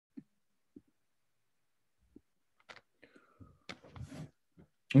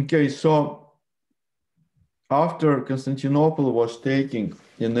Okay, so after Constantinople was taken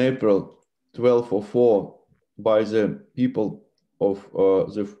in April 1204 by the people of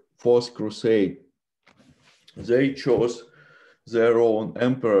the Fourth Crusade, they chose their own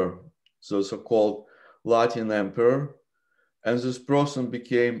emperor, the so-called Latin emperor, and this person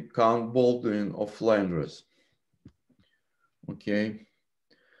became Count Baldwin of Flanders. Okay,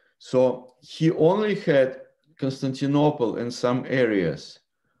 so he only had Constantinople and some areas,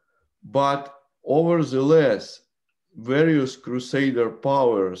 but nevertheless, various Crusader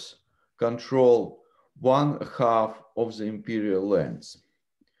powers control 1/2 of the imperial lands.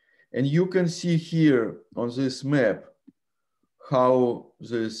 And you can see here on this map how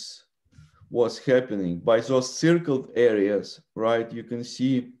this was happening. By those circled areas, right, you can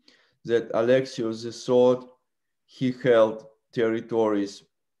see that Alexios III, he held territories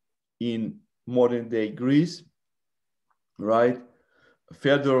in modern day Greece, right?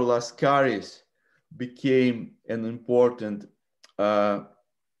 Fedor Laskaris became an important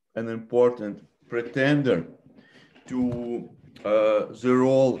pretender to the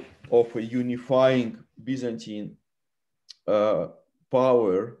role of a unifying Byzantine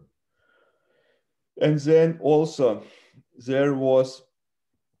power. And then also there was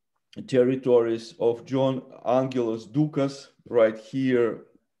territories of John Angelos Ducas right here,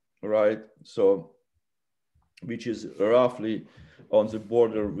 right? So, which is roughly on the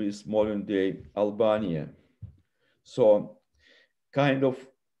border with modern day Albania. So kind of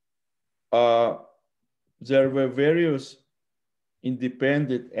there were various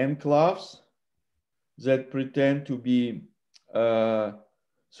independent enclaves that pretend to be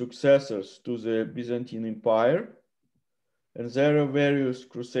successors to the Byzantine Empire. And there are various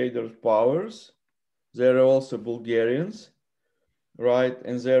Crusader powers. There are also Bulgarians, right?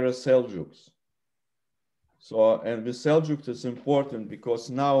 And there are Seljuks. So, and the Seljuks is important because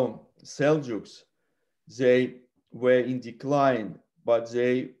now Seljuks, they were in decline, but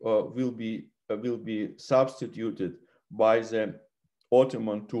they will be substituted by the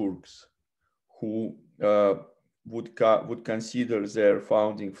Ottoman Turks, who would consider their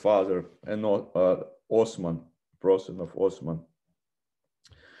founding father an Osman, person of Osman.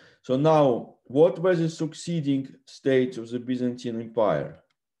 So now, what were the succeeding states of the Byzantine Empire?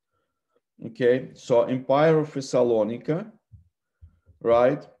 Okay, so Empire of Thessalonica,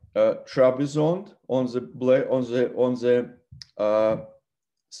 right? Trebizond on the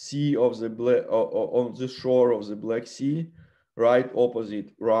sea of the on the shore of the Black Sea, right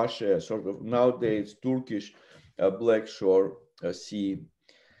opposite Russia, sort of nowadays Turkish Black Shore Sea.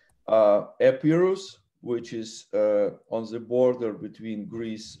 Epirus, which is on the border between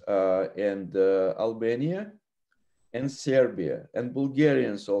Greece and Albania, and Serbia, and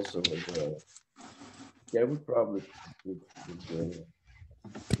Bulgarians also were there. Yeah, I would probably put Bulgaria.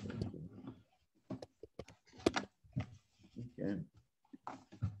 Okay.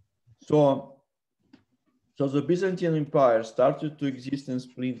 So the Byzantine Empire started to exist in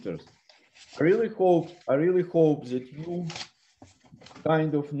splinters. I really hope that you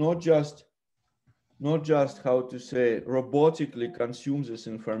kind of not just how to say robotically consume this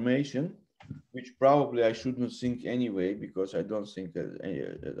information, which probably I shouldn't think anyway, because I don't think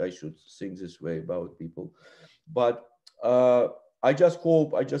I should think this way about people. But I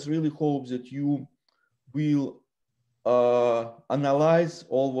just really hope that you will analyze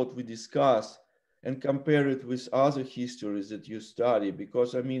all what we discuss and compare it with other histories that you study,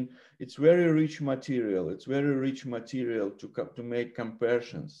 because I mean, it's very rich material. It's very rich material to make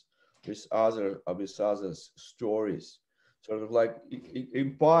comparisons with other stories, sort of like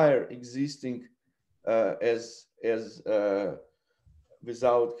empire existing as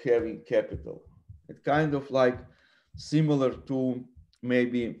without having capital. It kind of like similar to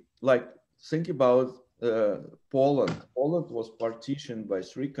maybe like think about Poland. Poland was partitioned by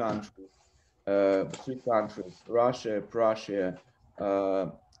three countries, Russia, Prussia,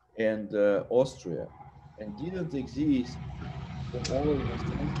 and Austria, and didn't exist for over the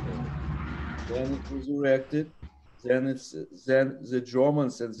century. Then it resurrected. Then the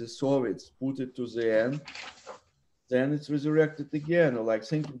Germans and the Soviets put it to the end. Then it's resurrected again. Or like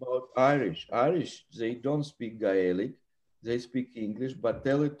think about Irish. Irish, they don't speak Gaelic, they speak English, but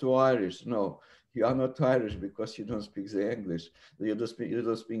tell it to Irish. No, you are not Irish because you don't speak the English. You don't speak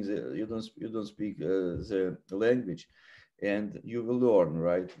the language, and you will learn,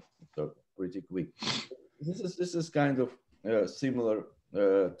 right? So pretty quick. This is kind of similar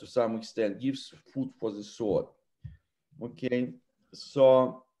to some extent. Gives food for the thought. Okay,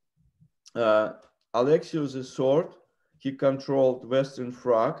 so Alexios III, he controlled Western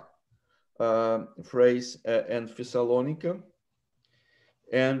Thrace and Thessalonica.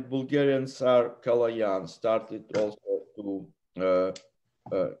 And Bulgarian Tsar Kalayan started also to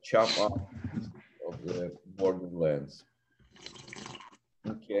chop up of the borderlands.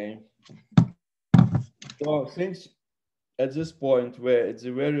 Okay. So things at this point were at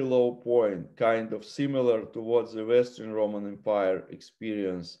the very low point, kind of similar to what the Western Roman Empire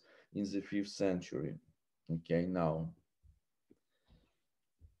experienced in the 5th century. Okay, now.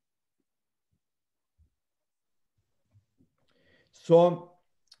 So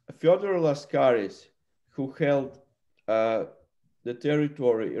Fyodor Laskaris, who held the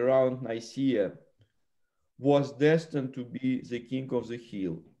territory around Nicaea, was destined to be the king of the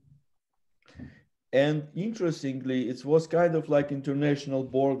hill. And interestingly, it was kind of like international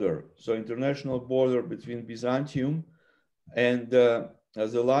border. So international border between Byzantium and the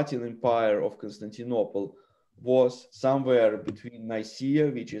Latin Empire of Constantinople was somewhere between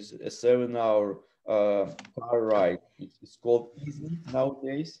Nicaea, which is a 7-hour car ride. It's called Iznik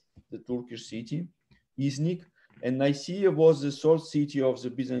nowadays, the Turkish city, Iznik. And Nicaea was the third city of the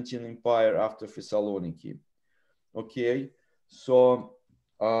Byzantine Empire after Thessaloniki. Okay, so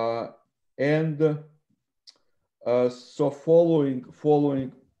so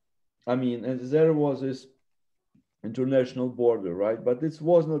following, I mean, and there was this international border, right? But it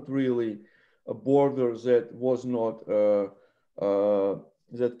was not really a border that was not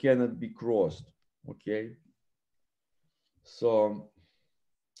that cannot be crossed. Okay. So,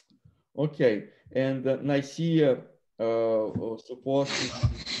 okay, and Nicaea was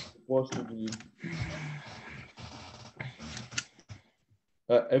supposed to be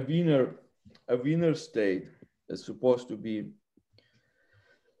a winner state. Is supposed to be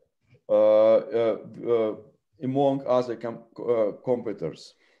among other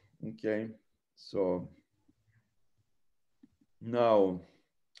competitors. Okay, so now,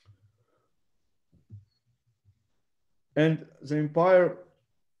 and the empire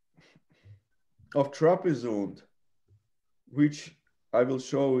of Trapezunt, which I will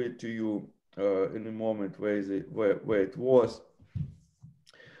show it to you in a moment where it was,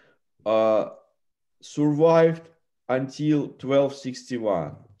 survived until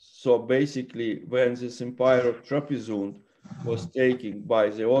 1261. So basically, when this empire of Trapezunt was taken by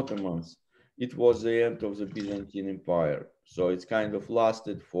the Ottomans, it was the end of the Byzantine Empire. So it's kind of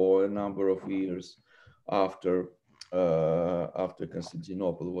lasted for a number of years after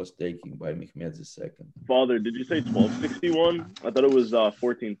Constantinople was taken by Mehmed II. Father, did you say 1261? I thought it was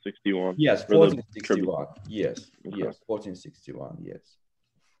 1461. Yes, 1461. Yes, okay. Yes, 1461. Yes.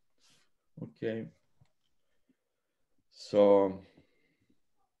 Okay. So,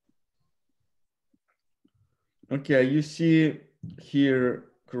 okay, you see here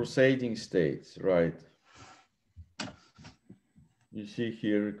crusading states, right? You see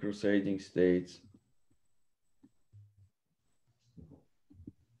here crusading states.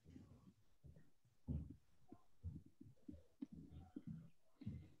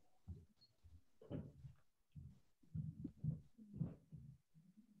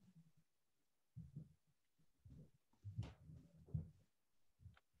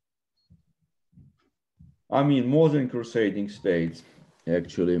 I mean, modern crusading states,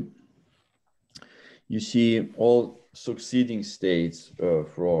 actually. You see all succeeding states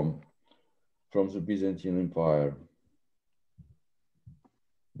from the Byzantine Empire.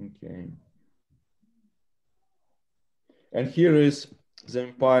 Okay. And here is the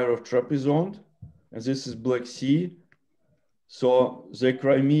Empire of Trapezunt, and this is Black Sea. So the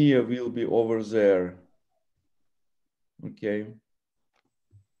Crimea will be over there. Okay.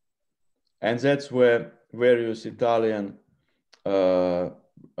 And that's where various Italian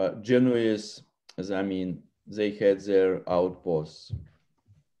Genoese, I mean, they had their outposts.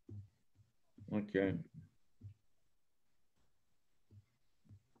 Okay.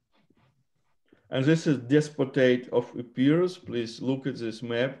 And this is Despotate of Epirus. Please look at this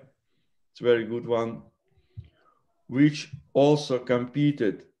map. It's a very good one, which also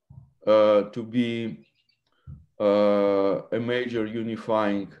competed to be a major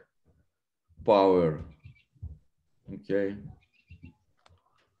unifying power. Okay.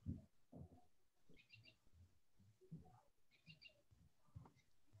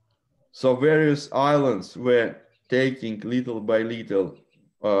 So various islands were taken little by little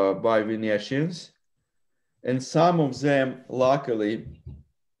by Venetians, and some of them, luckily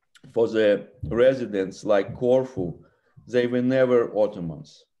for the residents like Corfu, they were never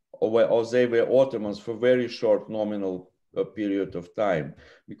Ottomans, or they were Ottomans for very short nominal period of time,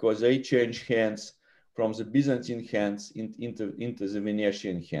 because they changed hands from the Byzantine hands into the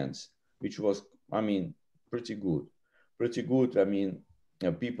Venetian hands, which was, I mean, pretty good. Pretty good. I mean,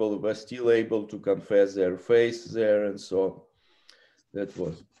 people were still able to confess their faith there, and so That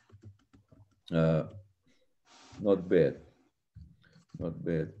was not bad. Not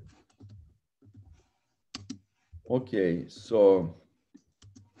bad. Okay, so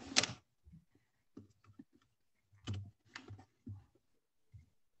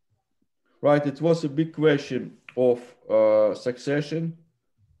right, it was a big question of succession,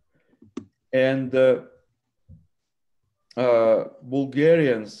 and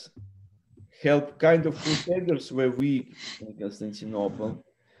Bulgarians helped, kind of crusaders were weak in Constantinople.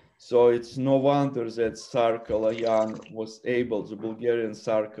 So it's no wonder that Tsar Kalayan was able, the Bulgarian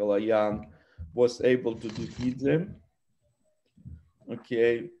Tsar Kalayan was able to defeat them.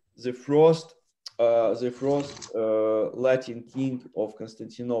 Okay, the first Latin king of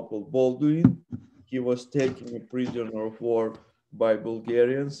Constantinople, Balduin, he was taken a prisoner of war by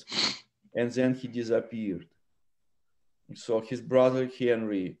Bulgarians, and then he disappeared. So his brother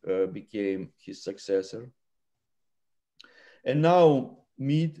Henry became his successor. And now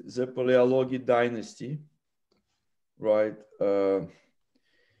meet the Palaiologoi dynasty, right?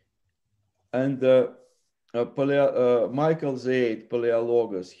 Michael VIII,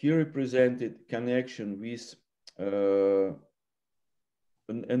 Palaiologos, he represented connection with a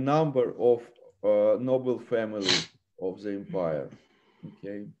number of noble families of the empire,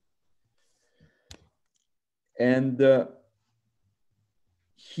 okay? And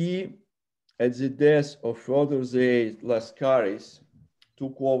he, at the death of Fodor VIII Lascaris,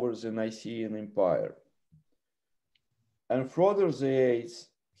 took over the Nicene Empire. And Fodor VIII,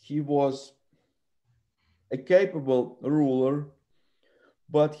 he was a capable ruler,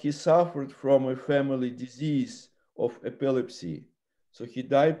 but he suffered from a family disease of epilepsy. So he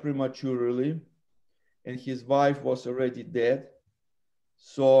died prematurely, and his wife was already dead.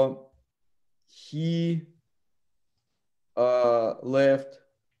 So he left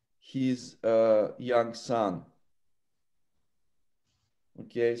his young son.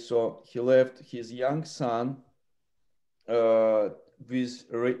 Okay, so he left his young son with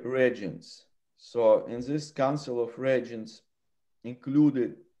regents. So in this council of regents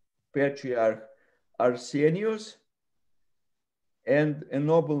included Patriarch Arsenius and a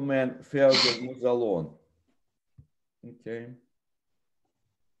nobleman, Feodor Muzalon. Okay.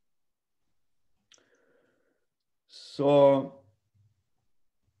 So,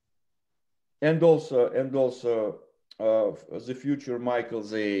 and also the future Michael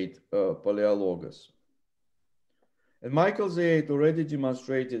VIII Palaiologos. And Michael VIII already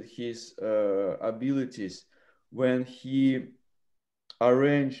demonstrated his abilities when he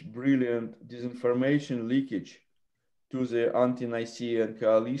arranged brilliant disinformation leakage to the anti-Nicene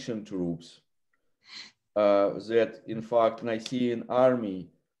coalition troops. That in fact Nicene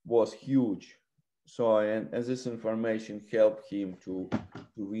army was huge. So and this information helped him to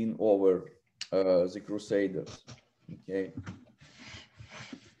win over the Crusaders. Okay.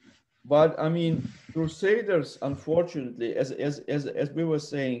 But I mean, Crusaders, unfortunately, as we were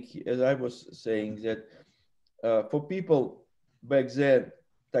saying, as I was saying, that for people back then,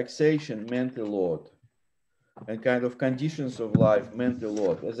 taxation meant a lot, and kind of conditions of life meant a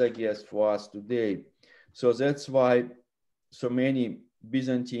lot, as I guess for us today. So that's why so many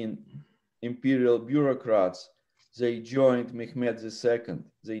Byzantine imperial bureaucrats, they joined Mehmed II.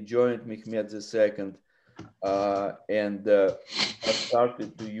 They joined Mehmed II and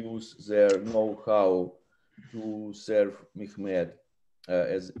started to use their know-how to serve Mehmed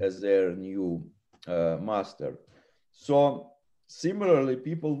as their new master. So similarly,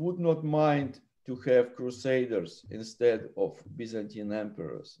 people would not mind to have crusaders instead of Byzantine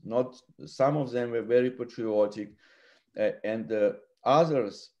emperors. Not some of them were very patriotic, and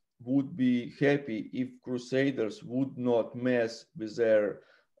others would be happy if crusaders would not mess with their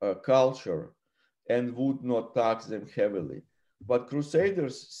culture and would not tax them heavily. But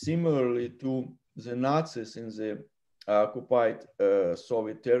crusaders, similarly to the Nazis in the occupied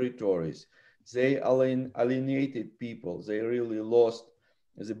Soviet territories, they alienated people. They really lost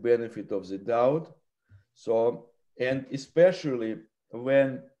the benefit of the doubt. So, and especially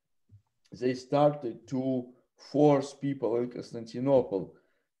when they started to force people in Constantinople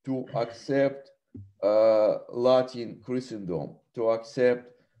to accept Latin Christendom, to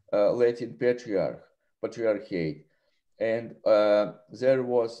accept Latin Patriarchate. And there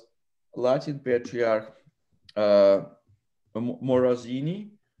was Latin Patriarch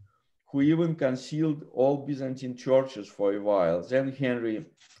Morosini, who even concealed all Byzantine churches for a while. Then Henry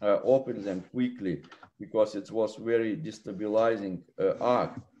opened them quickly because it was very destabilizing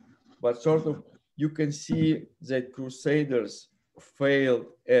act. But sort of you can see that Crusaders failed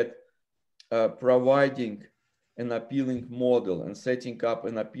at providing an appealing model and setting up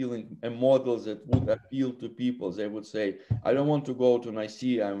a model that would appeal to people. They would say, I don't want to go to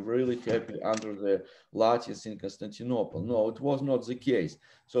Nicaea. I'm really happy under the Latins in Constantinople. No, it was not the case.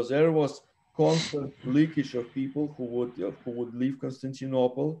 So there was constant leakage of people who would leave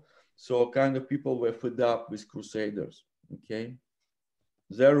Constantinople. So kind of people were fed up with crusaders. Okay.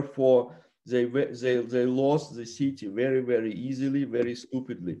 Therefore, they lost the city very, very easily, very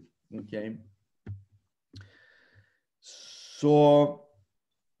stupidly. Okay. So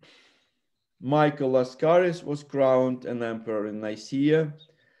Michael Lascaris was crowned an emperor in Nicaea,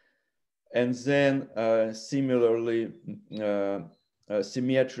 and then similarly,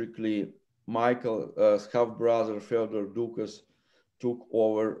 symmetrically, Michael's half-brother Fyodor Dukas took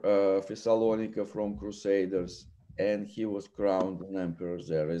over Thessalonica from Crusaders, and he was crowned an emperor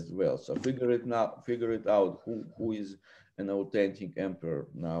there as well. So figure it out who is an authentic emperor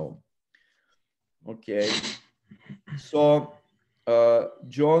now. Okay, so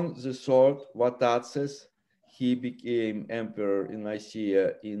John III Vatatzes, he became emperor in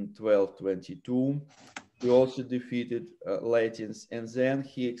Nicaea in 1222. He also defeated Latins, and then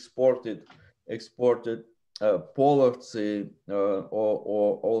he exported Polovtsi,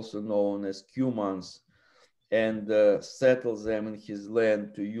 or also known as Cumans, and settled them in his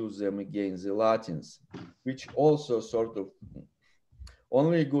land to use them against the Latins, which also sort of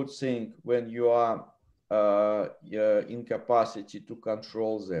only a good thing when you are incapacity to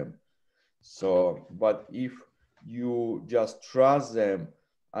control them. So, but if you just trust them,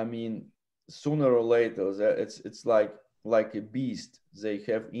 I mean, sooner or later, it's like a beast. They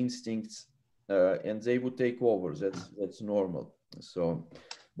have instincts, and they would take over. That's normal. So,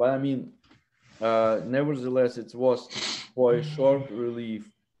 but I mean, nevertheless, it was for a short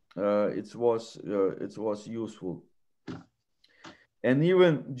relief. It was useful. And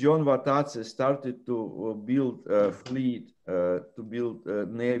even John Vatatzes started to build a fleet, to build a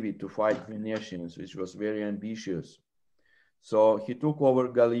navy to fight Venetians, which was very ambitious. So he took over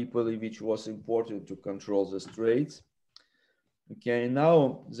Gallipoli, which was important to control the straits. Okay,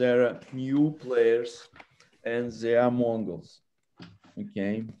 now there are new players, and they are Mongols.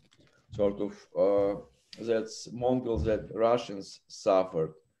 Okay, sort of that's Mongols that Russians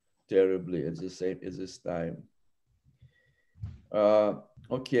suffered terribly at this time.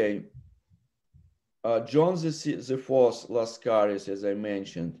 Okay. John the Fourth Lascaris, as I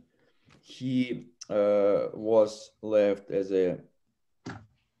mentioned, he was left as a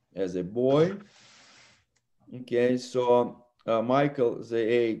boy. Okay, so Michael the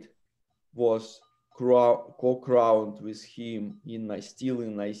Eighth was co-crowned with him still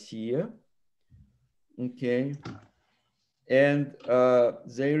in Nicaea. Okay, and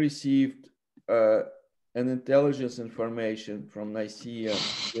they received an intelligence information from Nicaea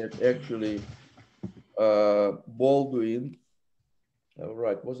that actually Baldwin,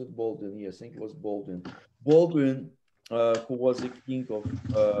 right, was it Baldwin? Yes, I think it was Baldwin. Baldwin, who was the king of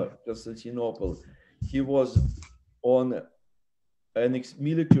Constantinople, he was on an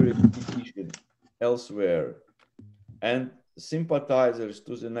military expedition elsewhere, and sympathizers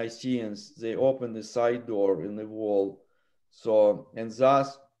to the Nicaeans, they opened a side door in the wall. So, and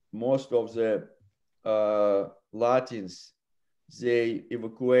thus most of the Latins, they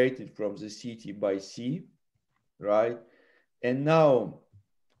evacuated from the city by sea, right? And now,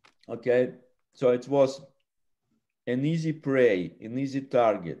 okay, so it was an easy prey, an easy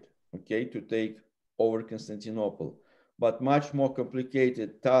target, okay, to take over Constantinople. But much more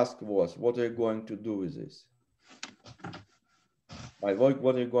complicated task was, what are you going to do with this? Right,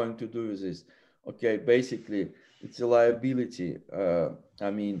 what are you going to do with this? Okay, basically, it's a liability.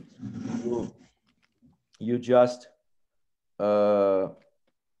 I mean, you just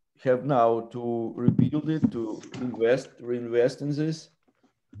have now to rebuild it, to reinvest in this,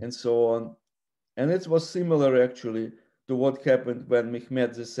 and so on. And it was similar actually to what happened when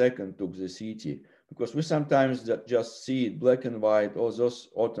Mehmed II took the city, because we sometimes just see it black and white, oh, those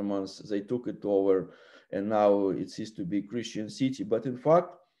Ottomans, they took it over, and now it ceased to be a Christian city. But in fact,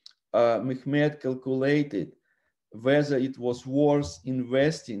 Mehmed calculated whether it was worth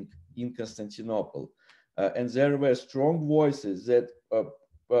investing in Constantinople. And there were strong voices that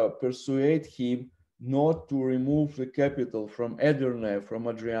persuade him not to remove the capital from Edirne, from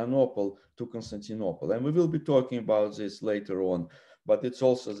Adrianople to Constantinople. And we will be talking about this later on, but it's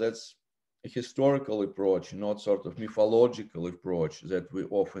also, that's a historical approach, not sort of mythological approach that we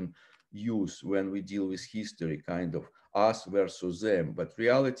often use when we deal with history, kind of us versus them, but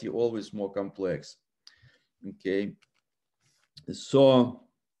reality always more complex. Okay, so,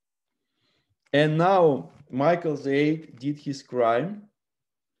 and now Michael VIII did his crime,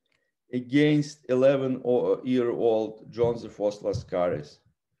 against 11-year-old Joseph Lascaris,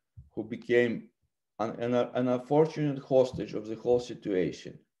 who became an unfortunate hostage of the whole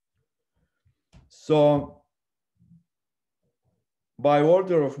situation. So, by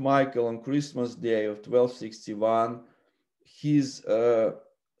order of Michael on Christmas Day of 1261, his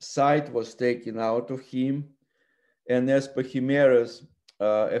sight was taken out of him, and as Pachymeres,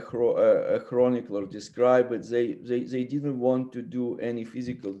 a chronicler, described it, they didn't want to do any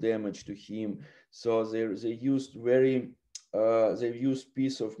physical damage to him, so they used they used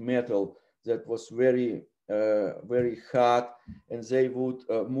piece of metal that was very hot, and they would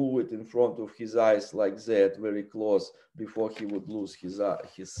move it in front of his eyes like that, very close, before he would lose his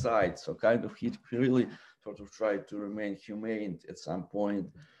sight. So kind of he really sort of tried to remain humane at some point.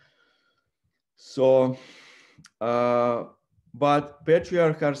 So, but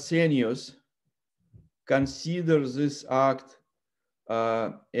Patriarch Arsenius considers this act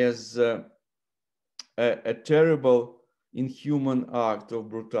as a terrible, inhuman act of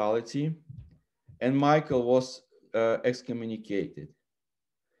brutality, and Michael was excommunicated.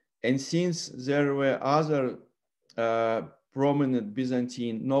 And since there were other prominent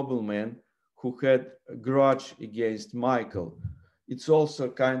Byzantine noblemen who had a grudge against Michael, it's also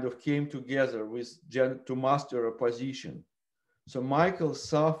kind of came together to master a position. So Michael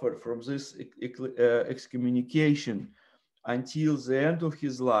suffered from this excommunication until the end of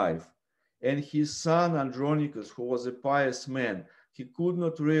his life. And his son Andronicus, who was a pious man, he could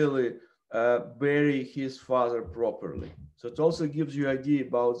not really bury his father properly. So it also gives you an idea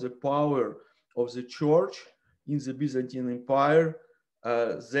about the power of the church in the Byzantine Empire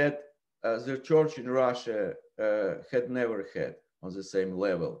that the church in Russia had never had on the same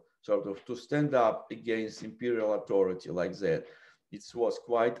level. Sort of to stand up against imperial authority like that, it was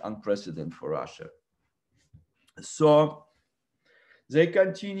quite unprecedented for Russia. So they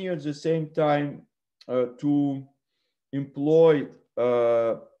continued at the same time to employ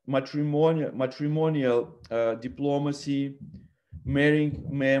matrimonial diplomacy, marrying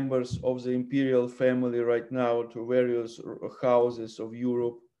members of the imperial family right now to various houses of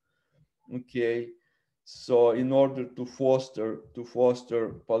Europe. Okay, so in order to foster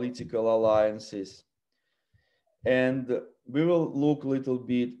political alliances. And we will look a little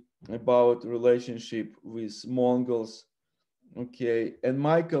bit about relationship with Mongols. Okay, and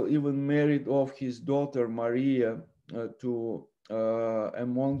Michael even married off his daughter Maria to a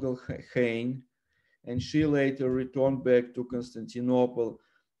Mongol Khan, and she later returned back to Constantinople,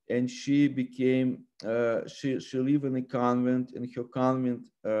 and she became she lived in a convent, and her convent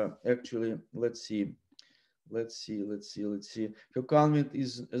actually, let's see. Her convent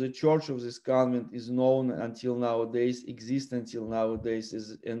is, the church of this convent is known until nowadays, exists until nowadays,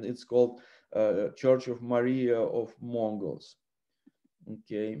 and it's called Church of Maria of Mongols.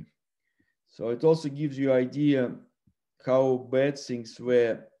 Okay, so it also gives you idea how bad things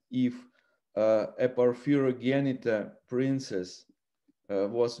were if a Porphyrogenita princess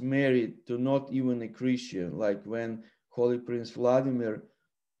was married to not even a Christian, like when Holy Prince Vladimir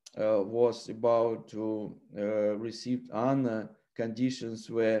was about to receive Anna, conditions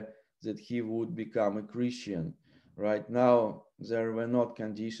were that he would become a Christian. Right now, there were not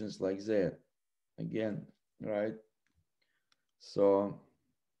conditions like that. Again, right? So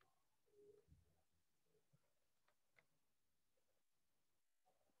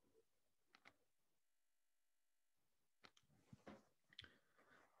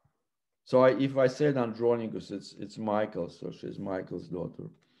if I said Andronicus, it's Michael, so she's Michael's daughter.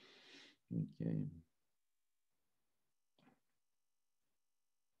 Okay.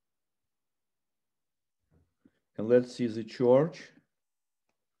 And let's see the church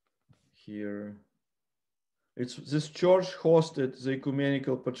here. This church hosted the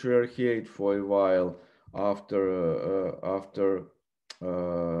ecumenical patriarchate for a while after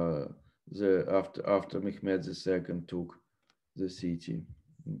Mehmed II took the city.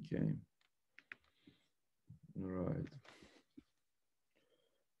 Okay. All right.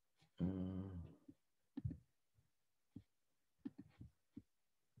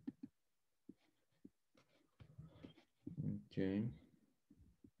 Okay.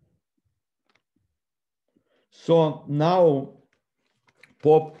 So now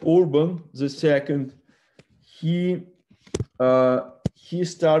Pope Urban II, he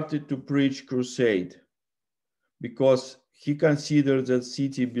started to preach crusade because he considered that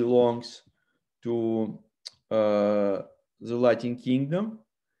city belongs to the Latin Kingdom,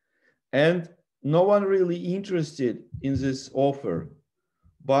 and no one really interested in this offer.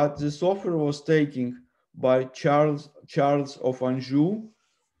 But this offer was taken by Charles of Anjou,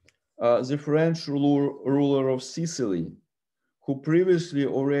 the French ruler of Sicily, who previously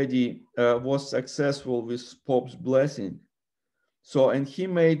already was successful with Pope's blessing. So, and he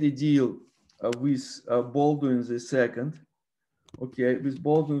made a deal with Baldwin II, okay, with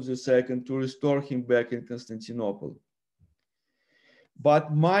Baldwin II to restore him back in Constantinople.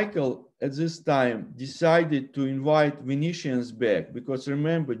 But Michael at this time decided to invite Venetians back, because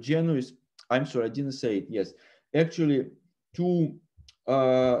remember, Genoese, I'm sorry, I didn't say it, yes. Actually, to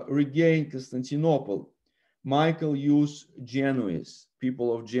regain Constantinople, Michael used Genoese,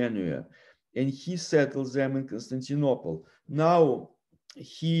 people of Genoa, and he settled them in Constantinople. Now,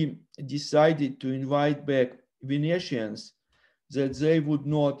 he decided to invite back Venetians, that they would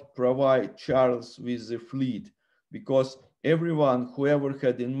not provide Charles with the fleet, because everyone, whoever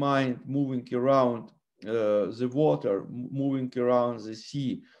had in mind moving around the water, moving around the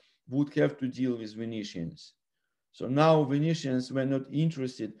sea, would have to deal with Venetians. So now Venetians were not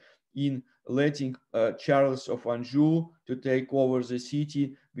interested in letting Charles of Anjou to take over the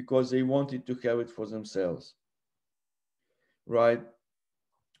city, because they wanted to have it for themselves, right?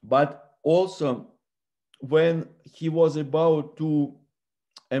 But also, when he was about to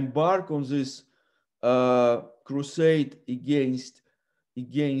embark on this crusade against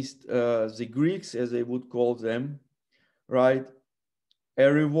the Greeks, as they would call them, right? A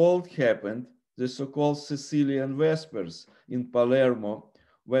revolt happened, the so-called Sicilian Vespers in Palermo,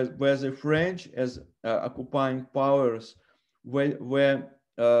 where the French, as occupying powers, were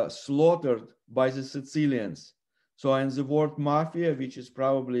slaughtered by the Sicilians. So, and the word mafia, which is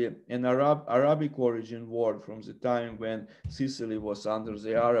probably an Arabic origin word from the time when Sicily was under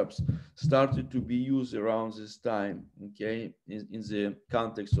the Arabs, started to be used around this time, okay, in the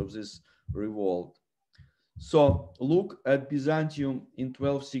context of this revolt. So look at Byzantium in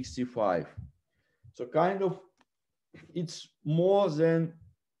 1265. So kind of, it's more than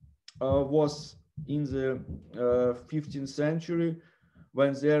was in the 15th century,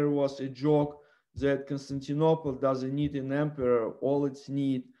 when there was a joke that Constantinople doesn't need an emperor, all it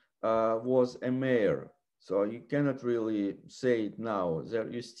needs was a mayor. So you cannot really say it now. There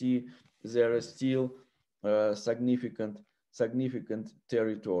are still significant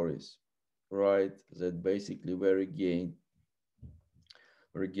territories, right, that basically were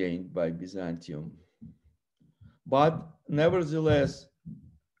regained by Byzantium. But nevertheless,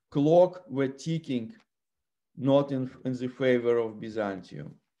 clock were ticking, not in the favor of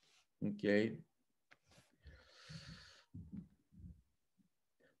Byzantium. Okay.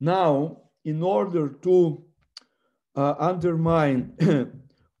 Now, in order to undermine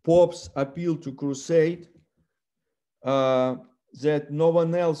Pope's appeal to crusade, that no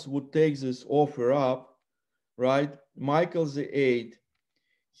one else would take this offer up, right? Michael VIII,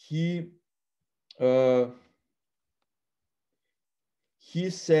 he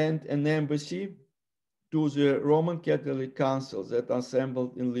sent an embassy to the Roman Catholic Council that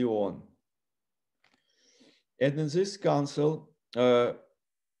assembled in Lyon. And in this council,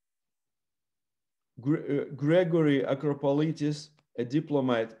 Gregory Acropolitis, a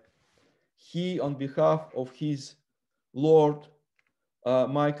diplomat, he, on behalf of his lord,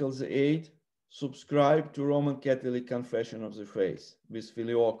 Michael VIII, subscribed to Roman Catholic Confession of the Faith with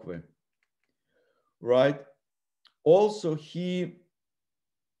Filioque, right? Also, he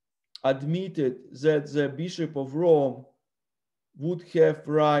admitted that the Bishop of Rome would have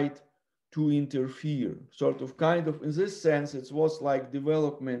right to interfere, sort of, kind of, in this sense, it was like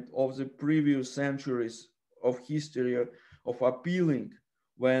development of the previous centuries of history of appealing,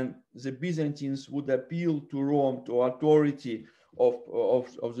 when the Byzantines would appeal to Rome, to authority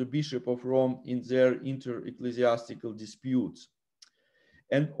of the Bishop of Rome in their inter-ecclesiastical disputes.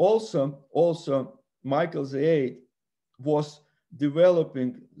 And also Michael VIII was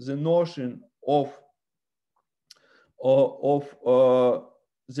developing the notion of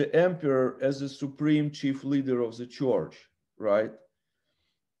the emperor as the supreme chief leader of the church, right?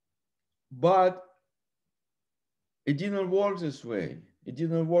 But it didn't work this way. It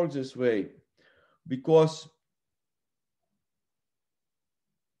didn't work this way because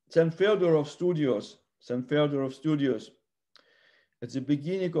St. Theodore of Studios, at the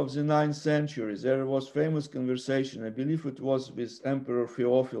beginning of the 9th century, there was famous conversation, I believe it was with Emperor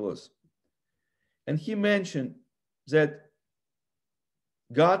Theophilus. And he mentioned that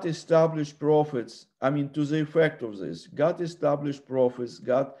God established prophets, I mean, to the effect of this, God established prophets,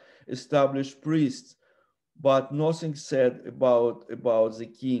 God established priests, but nothing said about the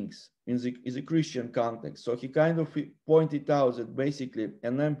kings in the Christian context. So he kind of pointed out that basically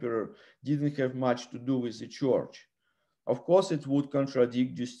an emperor didn't have much to do with the church. Of course, it would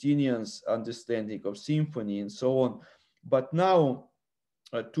contradict Justinian's understanding of symphony and so on. But now,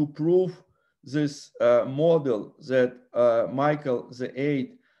 to prove this model that Michael the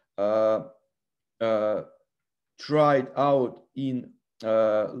Eighth tried out in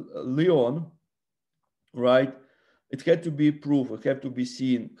Lyon, right? It had to be proved, it had to be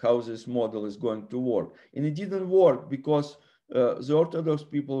seen how this model is going to work. And it didn't work because the Orthodox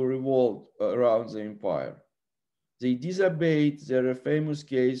people revolted around the empire. They disobeyed. There are famous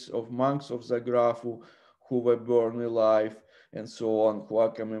case of monks of Zagrafu who were burned alive and so on, who are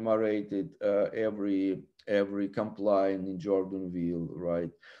commemorated every compliant in Jordanville,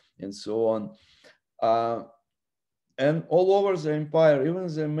 right? And so on. And all over the empire, even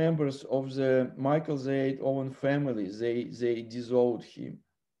the members of the Michael the Eighth own family, they dissolved him.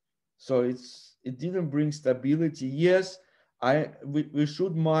 So it didn't bring stability. Yes, we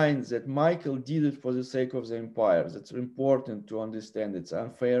should mind that Michael did it for the sake of the empire. That's important to understand. It's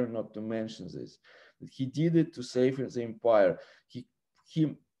unfair not to mention this. That he did it to save the empire.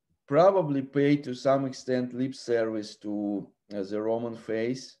 He probably paid to some extent lip service to the Roman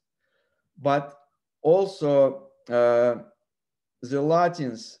faith, but also the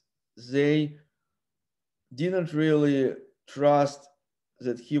Latins, they didn't really trust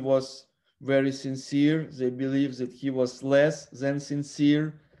that he was very sincere. They believed that he was less than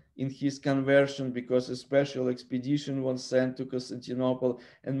sincere in his conversion because a special expedition was sent to Constantinople,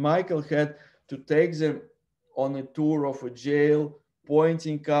 and Michael had to take them on a tour of a jail,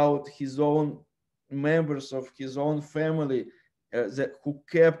 pointing out his own members of his own family who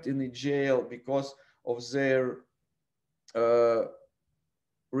kept in the jail because of their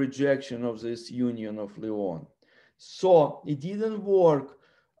rejection of this union of Lyon. So it didn't work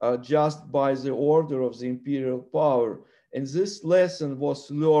just by the order of the imperial power. And this lesson was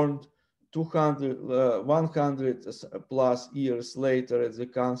learned 100 plus years later at the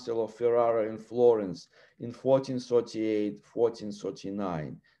Council of Ferrara in Florence in 1438,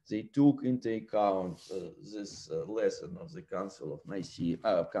 1439. They took into account this lesson of the Council of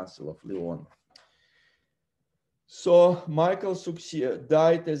Nicaea, Council of Lyon. So Michael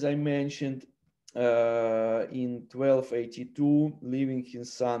died, as I mentioned, in 1282, leaving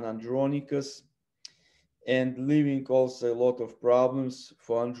his son Andronicus, and leaving also a lot of problems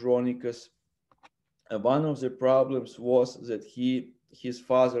for Andronicus. One of the problems was that his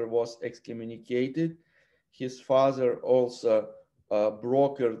father was excommunicated. His father also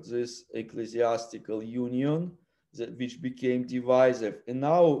brokered this ecclesiastical union, which became divisive. And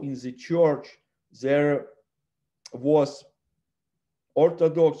now in the church, there was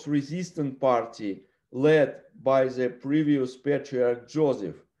Orthodox resistance party led by the previous Patriarch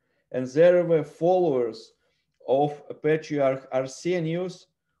Joseph. And there were followers of Patriarch Arsenius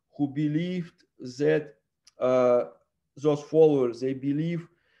who believed that, those followers, they believe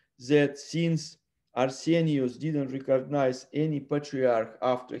that since Arsenius didn't recognize any patriarch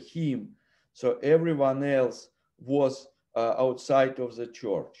after him, so everyone else was outside of the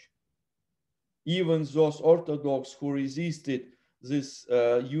church. Even those Orthodox who resisted this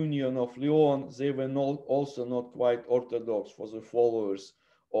union of Lyon, they were also not quite Orthodox for the followers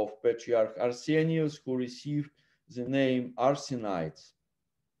of Patriarch Arsenius, who received the name Arsenites.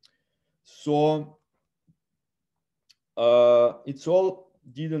 So it's all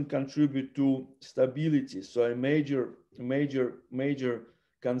didn't contribute to stability. So a major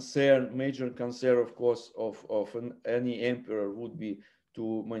concern, of course, of any emperor would be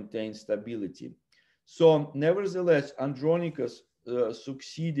to maintain stability. So nevertheless, Andronicus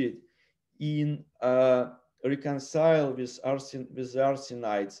succeeded in reconcile with the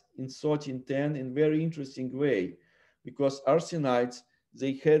Arsenites in 1310 in very interesting way, because Arsenites,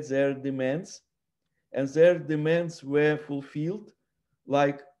 they had their demands, and their demands were fulfilled.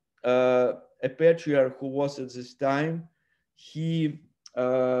 Like a patriarch who was at this time, he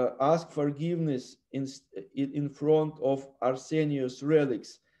asked forgiveness in front of Arsenius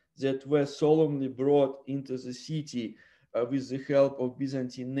relics that were solemnly brought into the city with the help of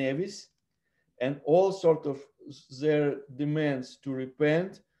Byzantine navies, and all sort of their demands to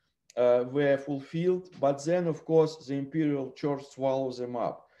repent were fulfilled. But then, of course, the imperial church swallowed them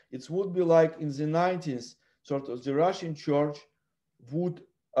up. It would be like in the 19th, sort of the Russian church would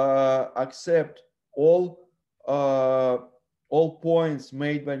accept all points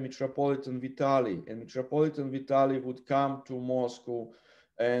made by Metropolitan Vitaly, and Metropolitan Vitaly would come to Moscow,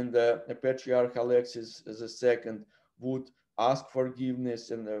 and Patriarch Alexis II would ask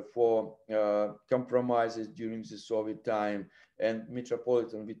forgiveness and for compromises during the Soviet time, and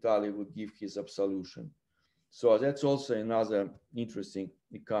Metropolitan Vitaly would give his absolution. So that's also another interesting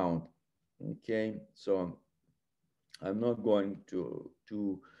account. Okay, so I'm not going to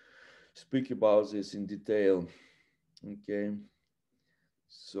speak about this in detail. Okay,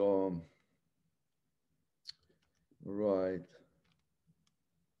 so Right.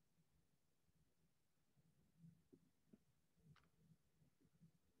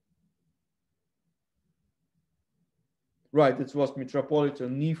 Right, it was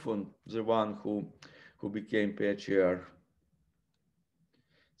Metropolitan Niphon, the one who became patriarch.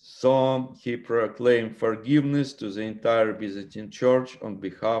 So he proclaimed forgiveness to the entire Byzantine Church on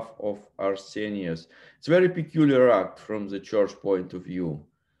behalf of Arsenius. It's a very peculiar act from the church point of view.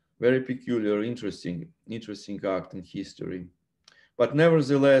 Very peculiar, interesting act in history. But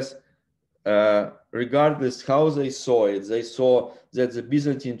nevertheless, regardless how they saw it, they saw that the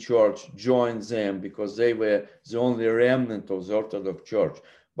Byzantine Church joined them because they were the only remnant of the Orthodox Church.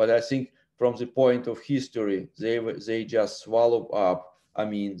 But I think from the point of history, they just swallowed up. I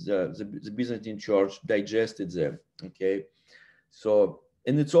mean, the Byzantine Church digested them. Okay, so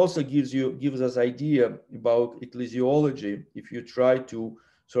and it also gives us idea about ecclesiology. If you try to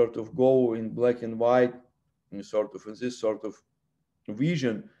sort of go in black and white, in sort of in this sort of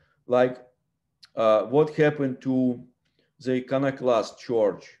vision, like what happened to the iconoclast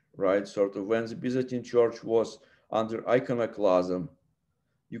church, right? Sort of when the Byzantine church was under iconoclasm,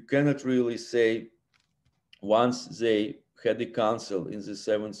 you cannot really say once they had a council in the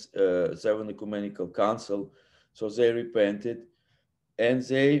seventh ecumenical council, so they repented and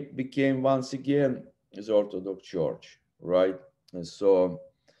they became once again the Orthodox Church, right? And so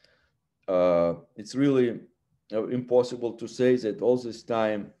it's really impossible to say that all this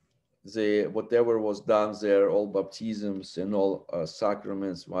time whatever was done there, all baptisms and all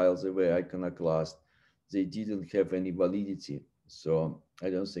sacraments while they were iconoclast, they didn't have any validity. So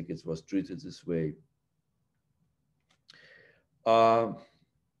I don't think it was treated this way.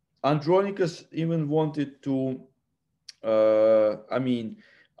 Andronicus even wanted to, I mean,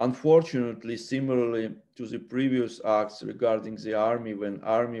 unfortunately, similarly to the previous acts regarding the army, when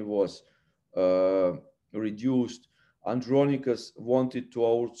army was reduced, Andronicus wanted to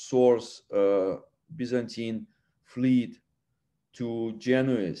outsource Byzantine fleet to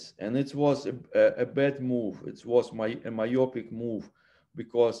Genoese, and it was a bad move. It was a myopic move,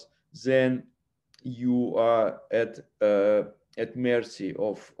 because then you are at mercy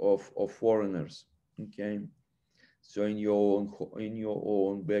of foreigners. Okay, so in your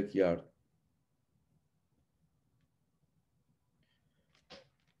own backyard.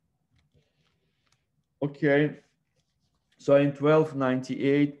 Okay, so in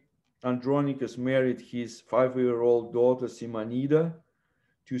 1298, Andronicus married his 5-year-old daughter Simonida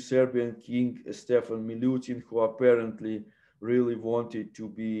to Serbian king Stefan Milutin, who apparently really wanted to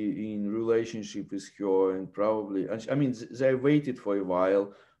be in relationship with her, and probably, I mean, they waited for a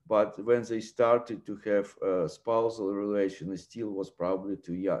while, but when they started to have spousal relation, it still was probably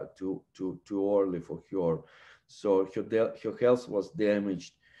too early for her. So her health was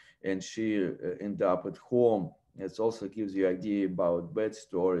damaged, and she ended up at home. It also gives you idea about bad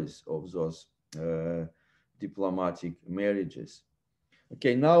stories of those diplomatic marriages.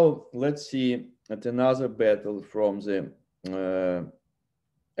 Okay, now let's see at another battle from the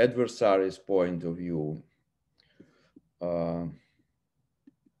adversary's point of view.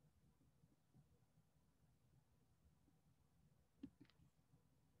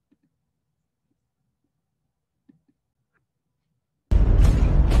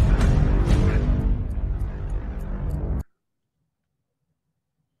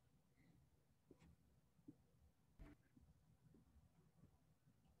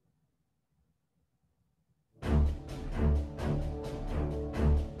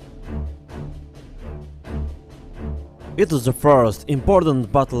 It is the first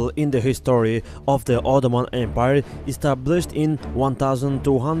important battle in the history of the Ottoman Empire, established in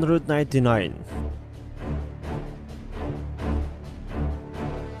 1299.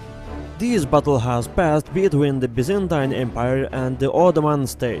 This battle has passed between the Byzantine Empire and the Ottoman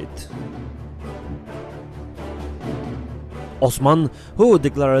state. Osman, who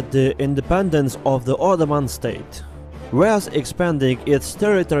declared the independence of the Ottoman state, was expanding its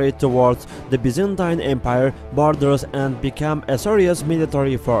territory towards the Byzantine Empire borders and became a serious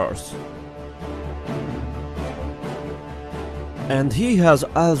military force. And he has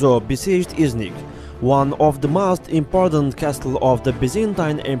also besieged Iznik, one of the most important castles of the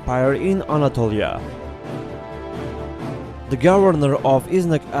Byzantine Empire in Anatolia. The governor of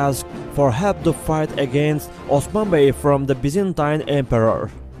Iznik asked for help to fight against Osman Bey from the Byzantine Emperor.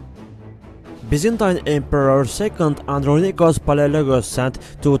 Byzantine Emperor II Andronikos Palaiologos sent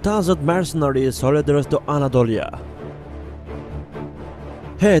 2,000 mercenary soldiers to Anatolia.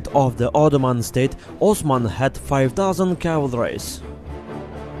 Head of the Ottoman state, Osman had 5,000 cavalry.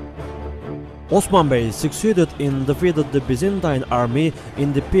 Osman Bey succeeded in defeating the Byzantine army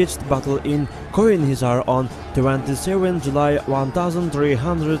in the pitched battle in Koyunhisar on 27 July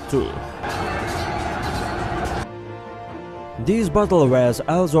 1302. This battle was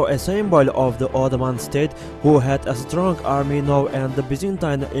also a symbol of the Ottoman state, who had a strong army now and the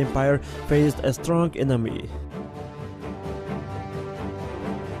Byzantine Empire faced a strong enemy.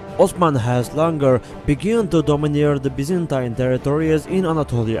 Osman has longer begun to domineer the Byzantine territories in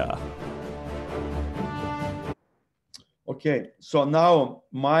Anatolia. Okay, so now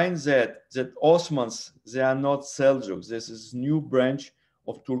mind that Ottomans, they are not Seljuks. This is new branch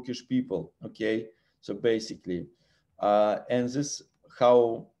of Turkish people. Okay, so basically, and this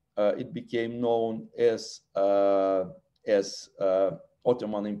how it became known as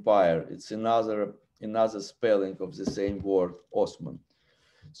Ottoman Empire. It's another spelling of the same word, Osman.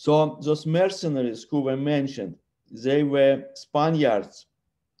 So those mercenaries who were mentioned, they were Spaniards,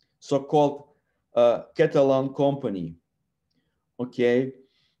 so-called Catalan company. Okay,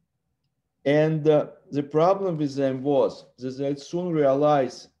 and the problem with them was that they soon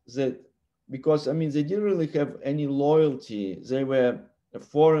realized that, because I mean they didn't really have any loyalty. They were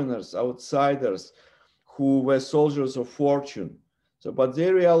foreigners, outsiders, who were soldiers of fortune. So, but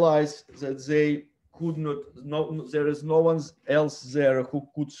they realized that they could not. There is no one else there who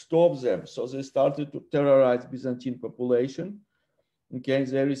could stop them. So they started to terrorize Byzantine population. Okay,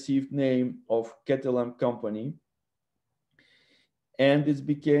 they received name of Catalan company. And it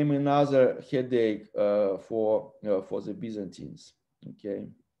became another headache for the Byzantines. Okay,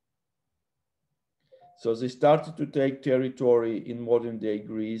 so they started to take territory in modern-day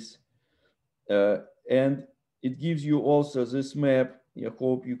Greece, and it gives you also this map. I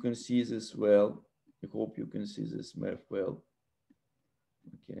hope you can see this well. I hope you can see this map well.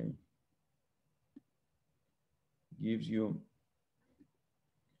 Okay, gives you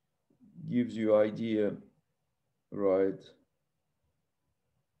idea, right?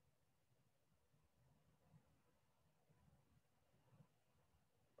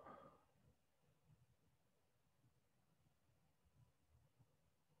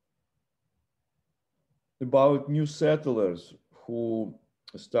 About new settlers who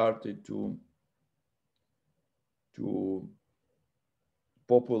started to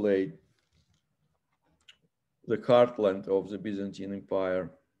populate the heartland of the Byzantine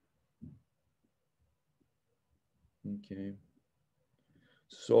Empire. Okay,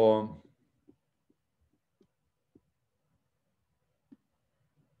 so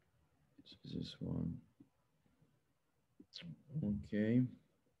this one. Okay.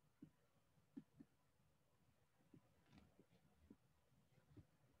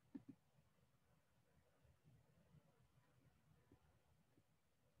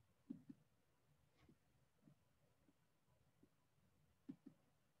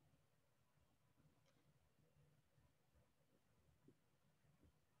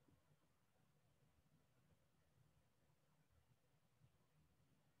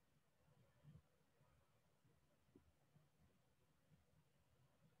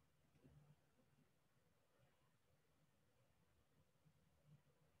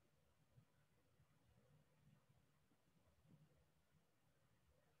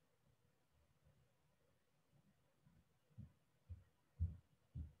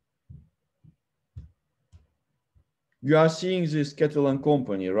 You are seeing this Catalan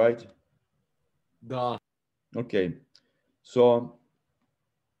company, right? Da. Okay, so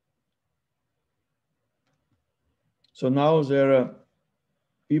now there are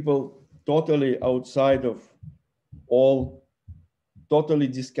people totally outside of all, totally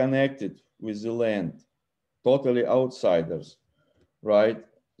disconnected with the land, totally outsiders, right?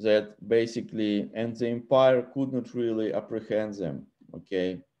 That basically, and the empire could not really apprehend them.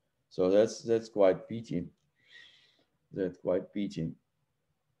 Okay, so that's quite pity. That's quite pity.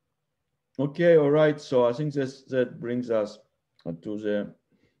 Okay, all right. So I think that brings us to the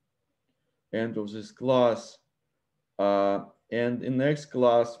end of this class. And in next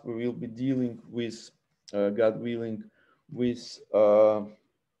class, we will be dealing with, God willing, with the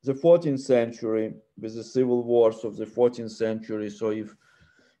 14th century, with the civil wars of the 14th century. So if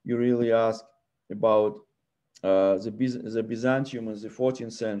you really ask about the Byzantium in the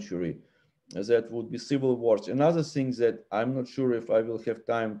 14th century, that would be civil wars. Another thing that I'm not sure if I will have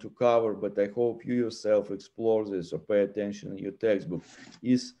time to cover, but I hope you yourself explore this or pay attention in your textbook,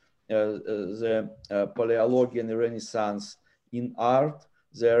 is the Palaiologoi and Renaissance in art,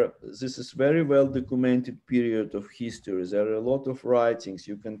 This is very well documented period of history. There are a lot of writings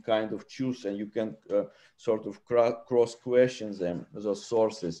you can kind of choose, and you can sort of cross question them, those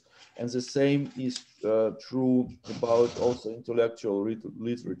sources. And the same is true about also intellectual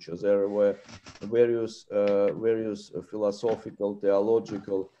literature. There were various philosophical,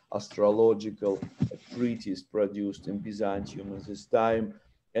 theological, astrological treatises produced in Byzantium at this time.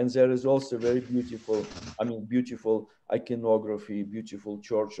 And there is also very beautiful, beautiful iconography, beautiful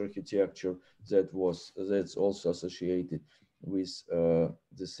church architecture that's also associated with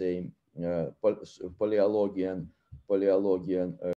the same Palaiologian